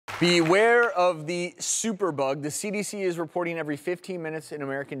Beware of the superbug. The CDC is reporting every 15 minutes an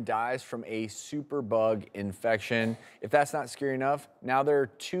American dies from a superbug infection. If that's not scary enough, now there are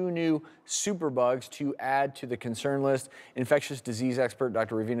 2 new superbugs to add to the concern list. Infectious disease expert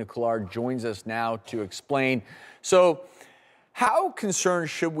Dr. Ravina Kullar joins us now to explain. So, how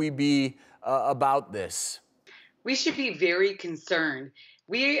concerned should we be about this? We should be very concerned.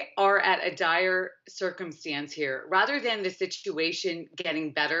 We are at a dire circumstance here. Rather than the situation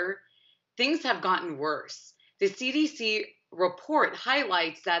getting better, things have gotten worse. The CDC report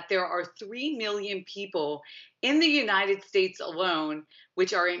highlights that there are 3 million people in the United States alone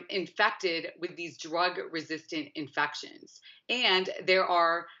which are infected with these drug-resistant infections. And there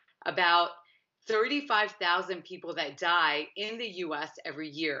are about 35,000 people that die in the US every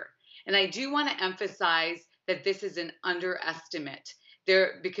year. And I do want to emphasize that this is an underestimate.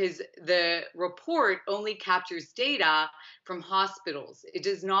 Because the report only captures data from hospitals. It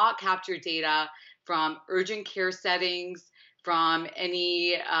does not capture data from urgent care settings, from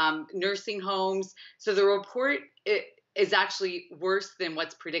any nursing homes. So the report is actually worse than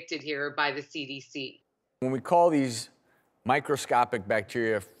what's predicted here by the CDC. When we call these microscopic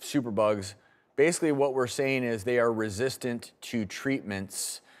bacteria superbugs, basically what we're saying is they are resistant to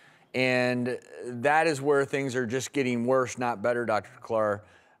treatments. And that is where things are just getting worse, not better, Dr. Kullar.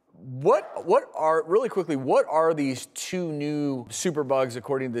 Really quickly, what are these 2 new superbugs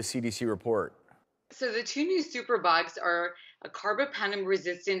according to the CDC report? So the 2 new superbugs are a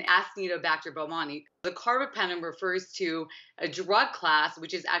carbapenem-resistant Acinetobacter baumannii. The carbapenem refers to a drug class,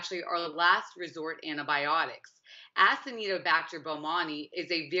 which is actually our last resort antibiotics. Acinetobacter baumannii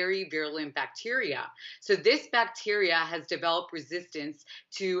is a very virulent bacteria. So this bacteria has developed resistance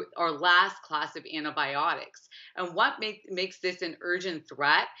to our last class of antibiotics. And what makes this an urgent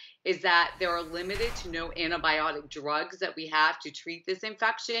threat is that there are limited to no antibiotic drugs that we have to treat this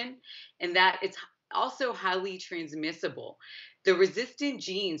infection, and that it's also highly transmissible. The resistant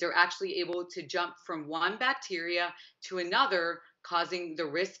genes are actually able to jump from one bacteria to another, causing the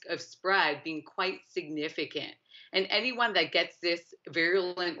risk of spread being quite significant. And anyone that gets this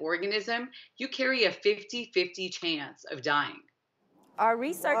virulent organism, you carry a 50-50 chance of dying. Are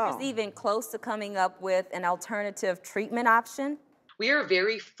researchers even close to coming up with an alternative treatment option? We are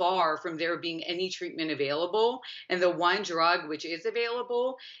very far from there being any treatment available. And the one drug which is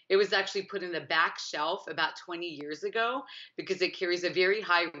available, it was actually put in the back shelf about 20 years ago because it carries a very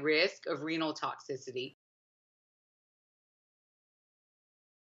high risk of renal toxicity.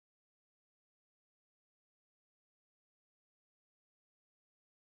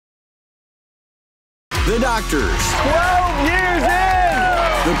 The doctors. 12 years in!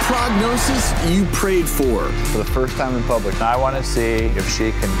 The prognosis you prayed for. For the first time in public, I want to see if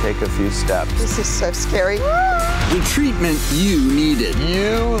she can take a few steps. This is so scary. The treatment you needed.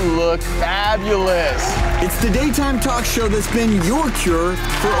 You look fabulous. It's the daytime talk show that's been your cure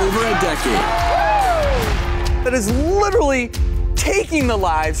for over a decade. That is literally taking the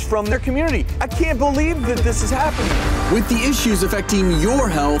lives from their community. I can't believe that this is happening. With the issues affecting your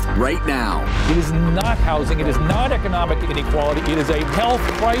health right now. It is not housing, it is not economic inequality, it is a health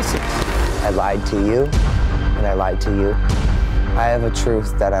crisis. I lied to you, and I lied to you. I have a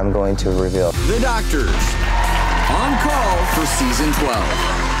truth that I'm going to reveal. The Doctors, on call for season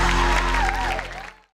 12.